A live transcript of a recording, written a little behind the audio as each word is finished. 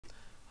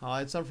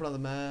Hi, it's time for another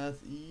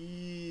math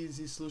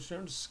easy solution. I'm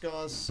going to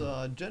discuss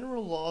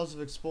general laws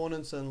of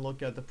exponents and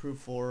look at the proof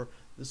for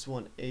this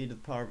one. A to the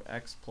power of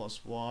x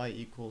plus y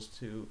equals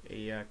to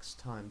ax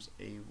times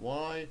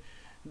ay.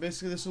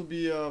 Basically, this will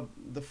be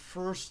the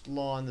first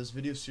law in this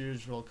video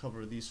series where I'll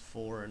cover these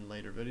four in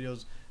later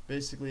videos.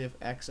 Basically, if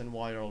x and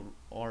y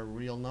are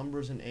real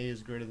numbers and a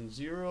is greater than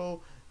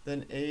 0,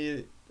 then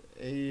a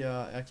to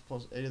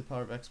the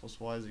power of x plus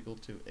y is equal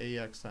to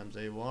ax times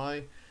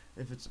ay.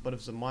 If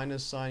it's a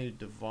minus sign, you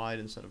divide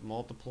instead of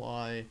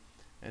multiply.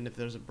 And if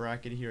there's a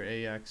bracket here,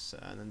 ax,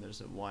 and then there's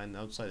a y on the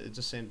outside, it's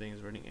the same thing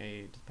as writing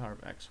a to the power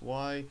of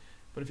xy.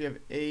 But if you have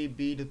ab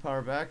to the power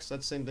of x,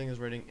 that's the same thing as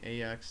writing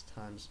ax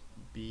times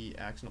bx.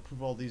 And I'll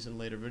prove all these in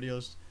later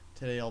videos.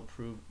 Today I'll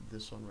prove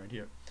this one right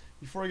here.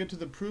 Before I get to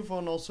the proof,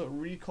 I'll also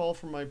recall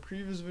from my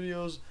previous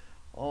videos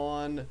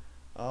on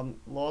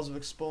laws of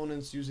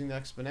exponents using the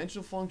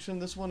exponential function.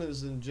 This one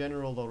is in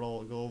general that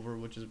I'll go over,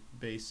 which is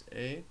base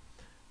a.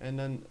 And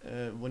then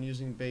when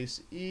using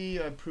base e,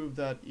 I proved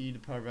that e to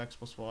the power of x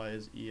plus y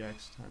is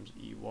ex times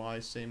ey,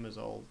 same as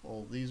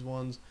all these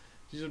ones.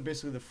 These are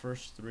basically the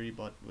first three,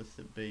 but with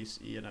the base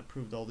e, and I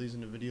proved all these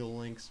in the video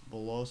links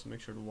below, so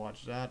make sure to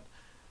watch that.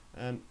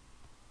 And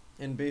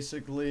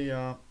basically,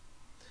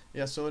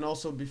 yeah. So and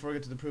also before I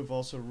get to the proof,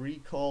 also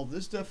recall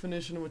this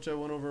definition, which I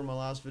went over in my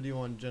last video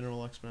on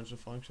general exponential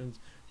functions,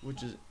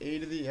 which is a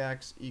to the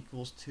x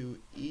equals to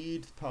e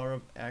to the power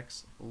of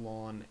x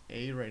ln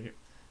a right here.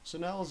 So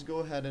now let's go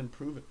ahead and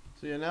prove it.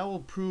 So yeah, now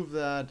we'll prove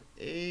that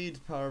a to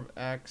the power of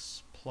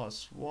x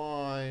plus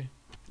y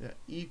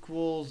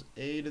equals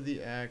a to the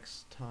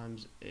x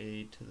times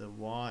a to the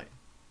y.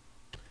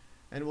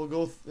 And we'll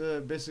go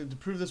basically to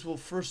prove this, we'll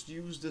first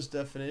use this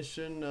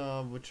definition,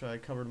 which I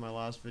covered in my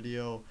last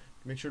video.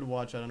 Make sure to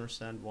watch and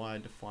understand why I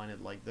define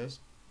it like this.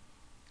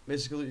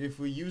 Basically, if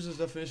we use this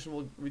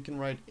definition, we can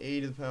write a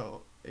to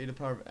the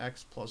power of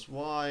x plus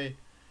y,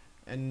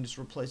 and just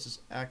replace this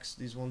x,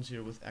 these ones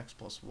here, with x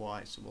plus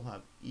y. So we'll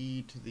have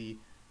e to the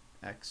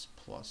x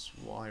plus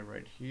y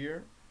right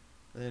here,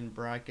 and then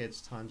brackets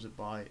times it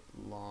by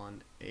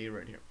ln a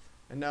right here.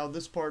 And now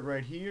this part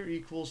right here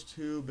equals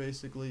to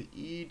basically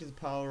e to the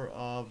power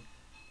of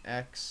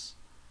x,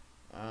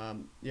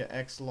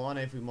 x ln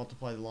a if we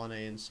multiply the ln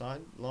a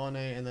inside, ln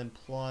a, and then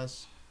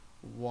plus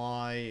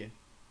y,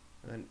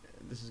 and then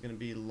this is going to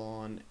be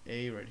ln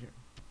a right here.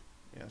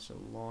 Yeah, so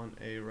ln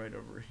a right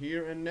over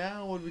here. And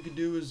now what we could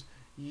do is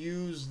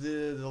use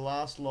the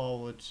last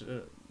law, which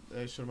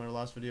I showed in my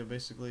last video,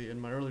 basically in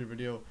my earlier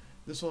video.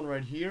 This one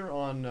right here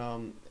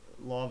on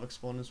law of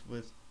exponents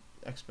with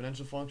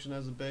exponential function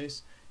as a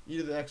base. E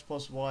to the x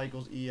plus y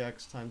equals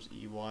ex times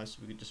ey, so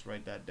we could just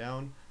write that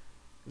down.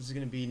 This is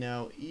going to be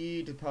now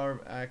e to the power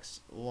of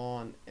x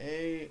ln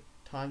a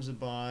times it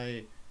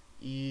by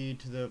e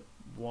to the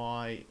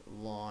y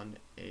ln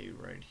a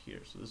right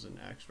here. So this is an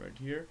x right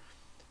here.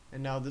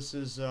 And now this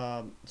is,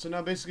 so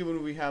now basically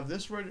when we have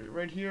this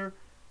right here,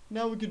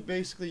 now we could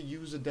basically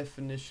use a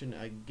definition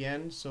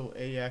again. So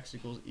ax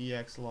equals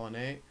ex ln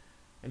a,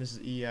 and this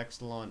is ex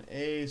ln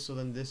a, so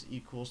then this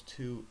equals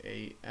to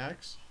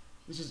ax.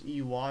 This is ey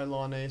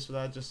ln a, so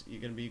that's just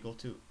going to be equal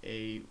to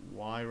ay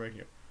right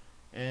here.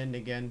 And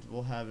again,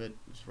 we'll have it,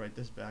 just write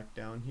this back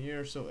down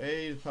here. So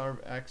a to the power of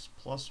x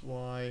plus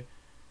y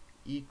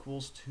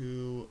equals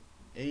to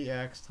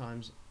ax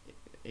times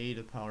a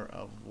to the power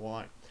of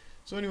y.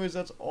 So anyways,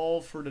 that's all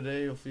for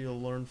today. Hopefully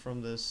you'll learn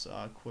from this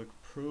quick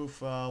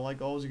proof.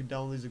 Like always, you can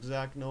download these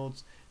exact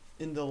notes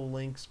in the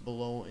links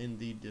below in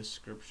the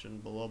description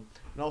below.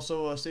 And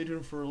also stay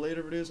tuned for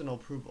later videos, and I'll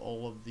prove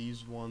all of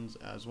these ones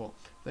as well.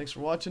 Thanks for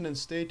watching, and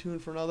stay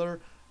tuned for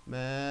another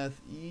math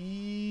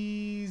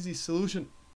easy solution.